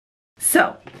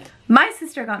So, my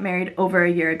sister got married over a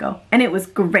year ago, and it was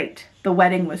great. The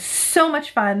wedding was so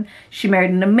much fun. She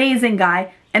married an amazing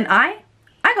guy, and I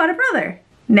got a brother.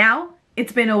 Now,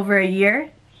 it's been over a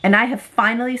year, and I have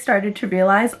finally started to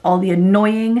realize all the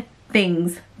annoying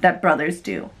things that brothers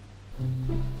do.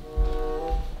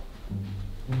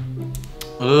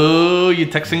 Oh, you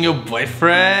texting your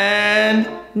boyfriend?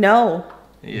 No.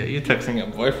 Yeah, you texting your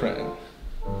boyfriend.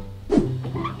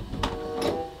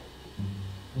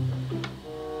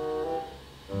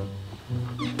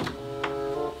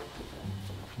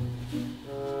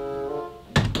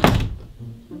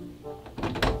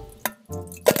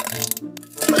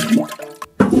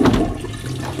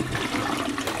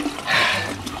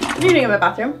 What are you doing in my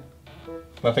bathroom?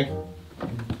 Nothing.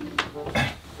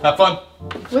 Have fun.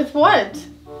 With what?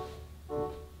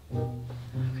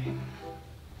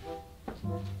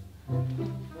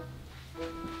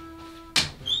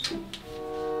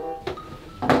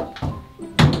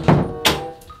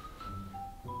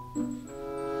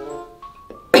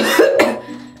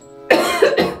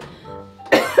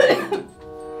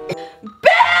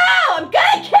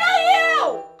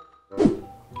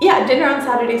 Yeah, dinner on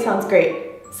Saturday sounds great.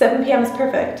 7 p.m. is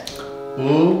perfect.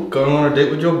 Ooh, going on a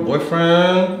date with your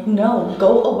boyfriend? No,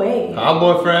 go away. Hi,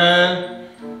 boyfriend.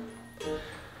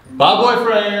 Bye,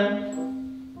 boyfriend.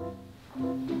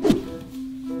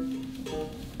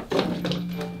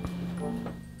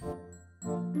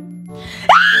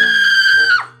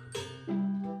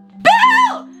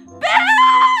 Bill!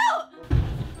 Bill!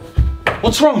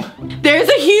 What's wrong? There's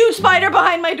a huge spider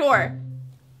behind my door.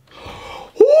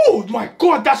 Oh my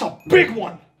god, that's a big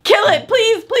one! Kill it,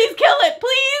 please, please kill it,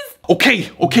 please!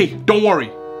 Okay, don't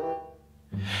worry.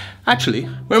 Actually,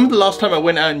 remember the last time I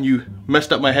went out and you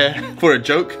messed up my hair for a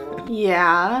joke?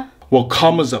 Yeah. Well,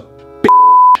 karma's a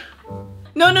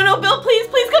No, Bill, please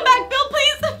come back, Bill,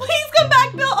 please come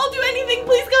back, Bill, I'll do anything,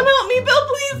 please come help me, Bill,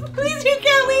 please, you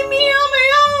can't leave me here on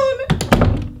my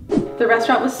own. The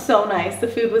restaurant was so nice, the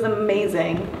food was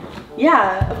amazing.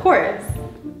 Yeah, of course.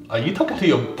 Are you talking to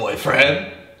your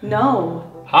boyfriend? No.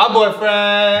 Hi,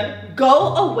 boyfriend.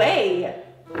 Go away.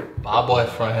 Bye,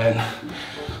 boyfriend.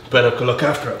 Better go look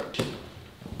after her.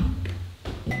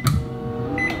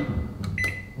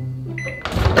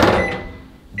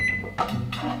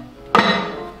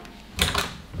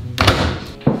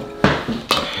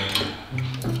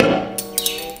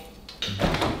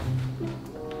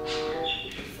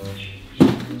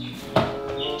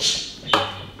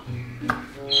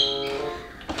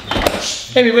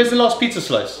 Amy, where's the last pizza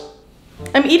slice?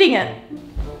 I'm eating it.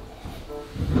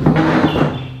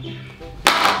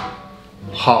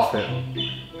 Half it.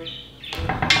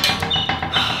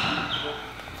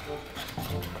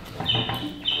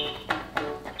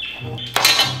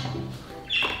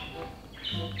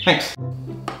 Thanks.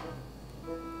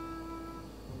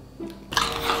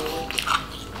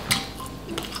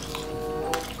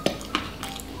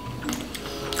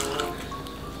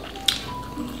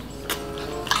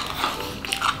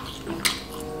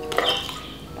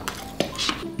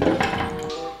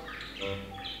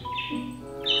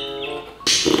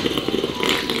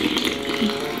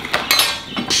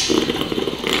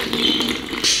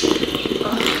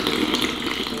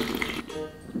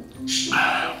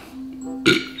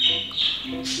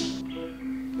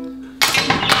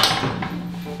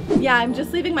 Yeah, I'm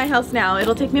just leaving my house now.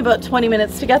 It'll take me about 20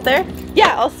 minutes to get there.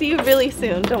 Yeah, I'll see you really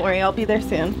soon. Don't worry, I'll be there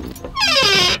soon.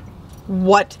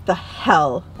 What the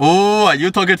hell? Oh, are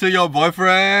you talking to your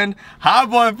boyfriend? Hi,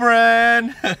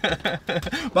 boyfriend.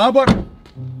 Bye, boy.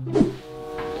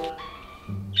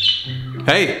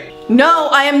 Hey. No,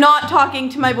 I am not talking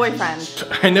to my boyfriend.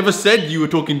 I never said you were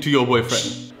talking to your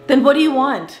boyfriend. Then what do you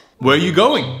want? Where are you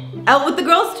going? Out with the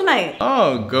girls tonight.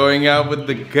 Oh, going out with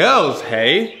the girls,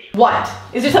 hey? What?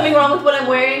 Is there something wrong with what I'm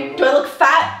wearing? Do I look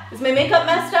fat? Is my makeup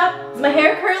messed up? Is my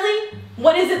hair curly?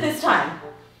 What is it this time?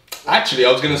 Actually,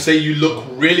 I was gonna say you look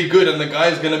really good and the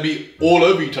guy's gonna be all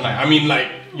over you tonight. I mean,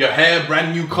 like, your hair,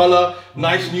 brand new color,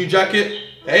 nice new jacket.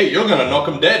 Hey, you're gonna knock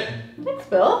him dead. Thanks,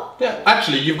 Bill. Yeah,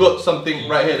 actually, you've got something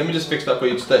right here. Let me just fix that for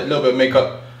you. Just a little bit of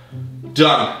makeup.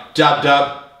 Done. Dab,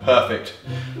 dab. Perfect.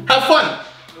 Have fun.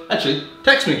 Actually,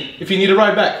 text me if you need a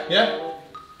ride back, yeah?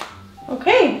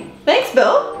 Okay. Thanks,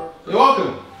 Bill. You're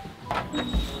welcome.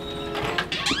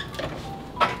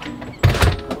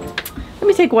 Let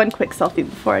me take one quick selfie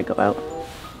before I go out.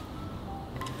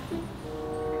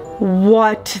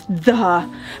 What the?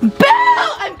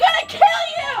 Bill! I'm gonna kill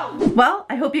you! Well,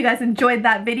 I hope you guys enjoyed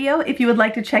that video. If you would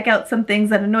like to check out some things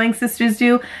that annoying sisters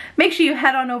do, make sure you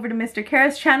head on over to Mr.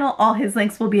 Kara's channel. All his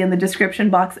links will be in the description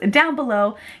box down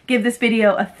below. Give this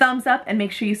video a thumbs up and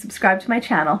make sure you subscribe to my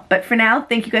channel. But for now,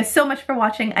 thank you guys so much for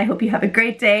watching. I hope you have a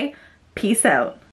great day. Peace out.